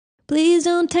Please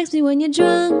don't text me when you're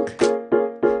drunk.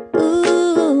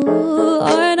 Ooh,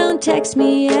 or don't text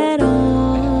me at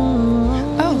all.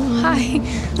 Oh, hi.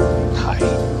 Hi.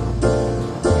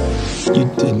 You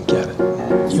didn't get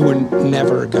it. You were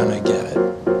never gonna get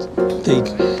it.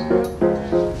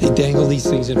 They dangle these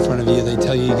things in front of you. They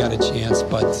tell you you got a chance,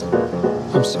 but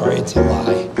I'm sorry, it's a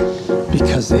lie.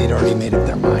 Because they'd already made up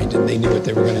their mind and they knew what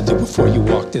they were gonna do before you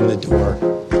walked in the door.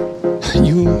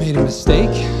 You made a mistake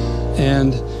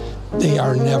and they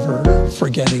are never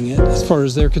forgetting it. As far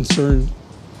as they're concerned,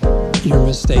 your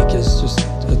mistake is just,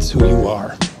 it's who you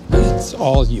are. And it's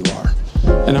all you are.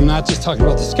 And I'm not just talking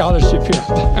about the scholarship here,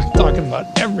 I'm talking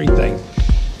about everything.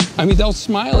 I mean, they'll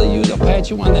smile at you, they'll pat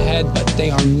you on the head, but they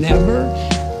are never,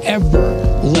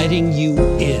 ever letting you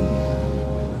in.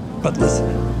 But listen,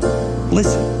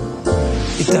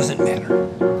 it doesn't matter.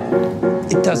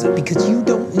 It doesn't, because you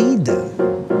don't need them.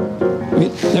 I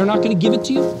mean, they're not gonna give it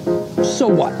to you, so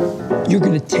what? You're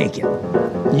gonna take it.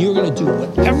 You're gonna do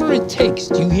whatever it takes,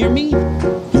 do you hear me?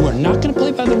 You are not gonna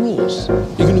play by the rules.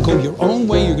 You're gonna go your own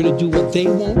way, you're gonna do what they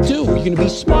won't do. You're gonna be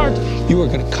smart, you are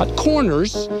gonna cut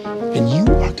corners, and you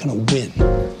are gonna win.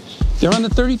 They're on the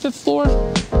 35th floor,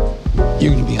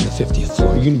 you're gonna be on the 50th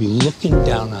floor. You're gonna be looking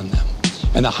down on them.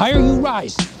 And the higher you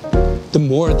rise, the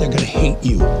more they're gonna hate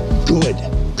you. Good.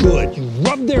 You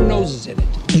rub their noses in it.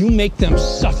 You make them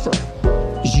suffer.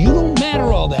 Because you don't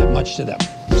matter all that much to them.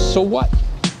 So what?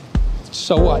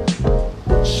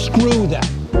 Screw that.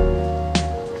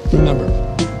 Remember,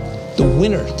 the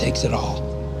winner takes it all.